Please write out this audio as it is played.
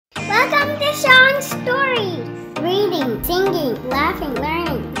the song stories. Reading, singing, laughing,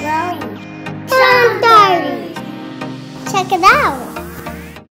 learning, growing. Song stories. Check it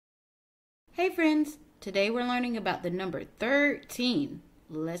out. Hey friends, today we're learning about the number 13.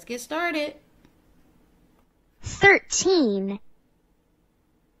 Let's get started. 13.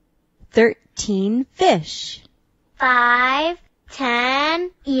 13 fish. 5,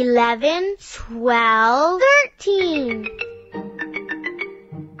 10, 11, 12, 13.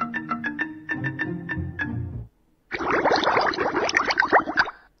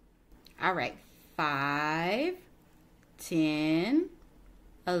 All right, 5, 10,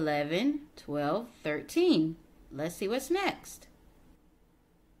 11, 12, 13. Let's see what's next.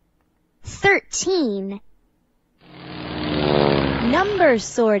 13. Number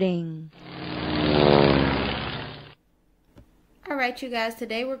sorting. All right, you guys,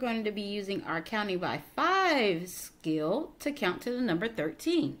 today we're going to be using our counting by 5 skill to count to the number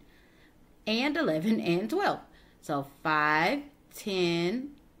 13 and 11 and 12. So 5,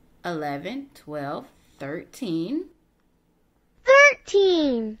 10, 11, 12, 13.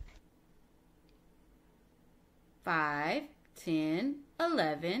 13. 5, 10,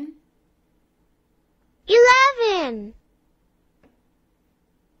 11. 11.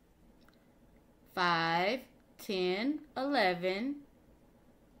 5, 10, 11.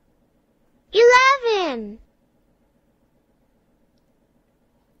 11.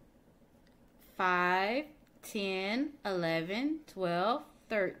 5, 10, 11, 12,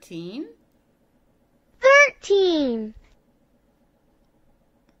 13. 13.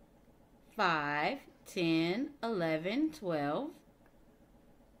 5, 10, 11, 12.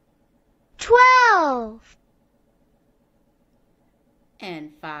 12.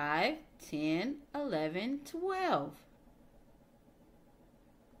 And 5, 10, 11, 12.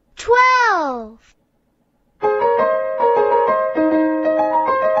 12.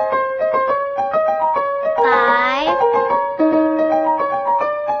 5,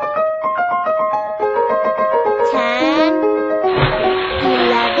 10,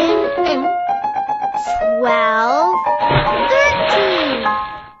 11, and 12, 13.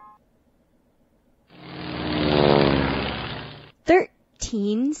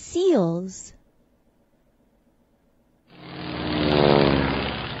 13 seals.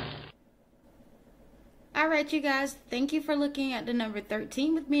 All right, you guys, thank you for looking at the number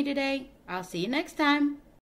 13 with me today. I'll see you next time.